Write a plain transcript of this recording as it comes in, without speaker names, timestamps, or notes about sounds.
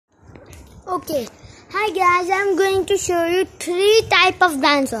Okay, hi guys, I'm going to show you three types of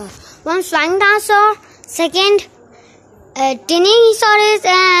dinosaurs. One flying dinosaur, second Dinosaurs,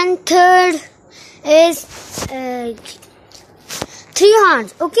 and third is three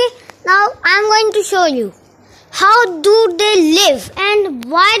horns. Okay, now I'm going to show you how do they live and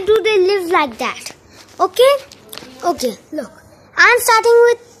why do they live like that. Okay, look, I'm starting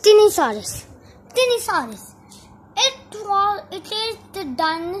with Dinosaurs. It is the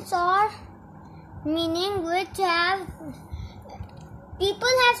dinosaur, meaning which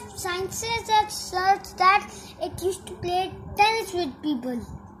people have scientists that search that it used to play tennis with people.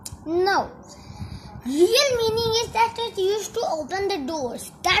 No, real meaning is that it used to open the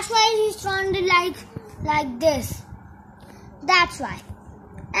doors. That's why he sounded like this. That's why.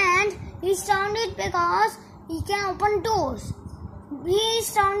 And he sounded because he can open doors. He is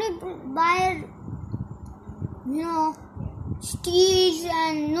surrounded by steels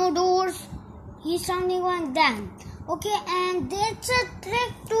and no doors. He's surrounded by them. Okay, and there's a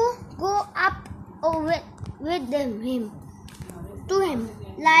trick to go up with him.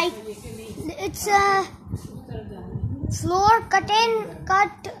 Like it's a floor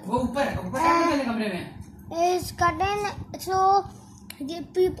is cutting, so the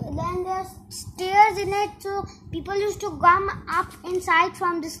people, then there's stairs in it, so people used to come up inside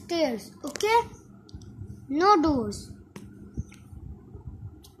from the stairs. Okay, no doors.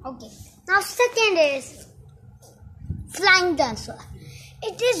 Okay, now second is flying dinosaur.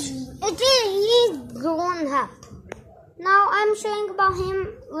 He's grown up. Now I'm showing about him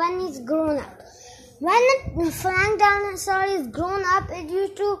when he's grown up. When a flying dinosaur is grown up, it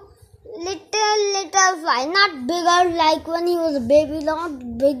used to little fly, not bigger like when he was a baby,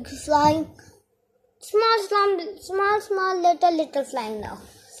 not big flying, small little flying now.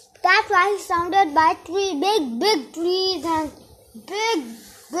 That's why he's surrounded by big trees and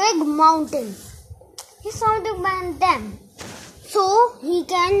big mountains. He's surrounded by them, so he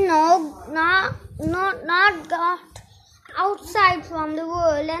can not go outside from the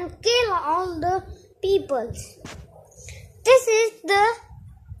world and kill all the peoples. This is the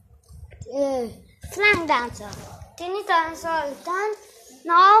flying dinosaur. Tiny dinosaur is done.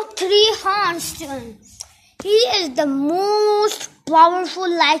 Now three horns turn. He is the most powerful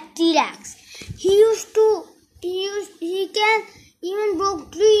like T-Rex. He can even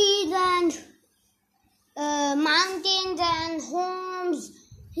break trees and mountains and homes.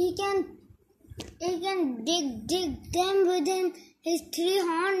 He can dig them within his three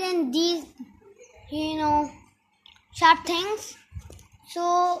horns and these sharp things.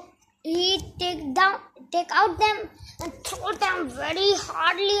 So he take out them and throw them very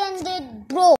hardly and they broke.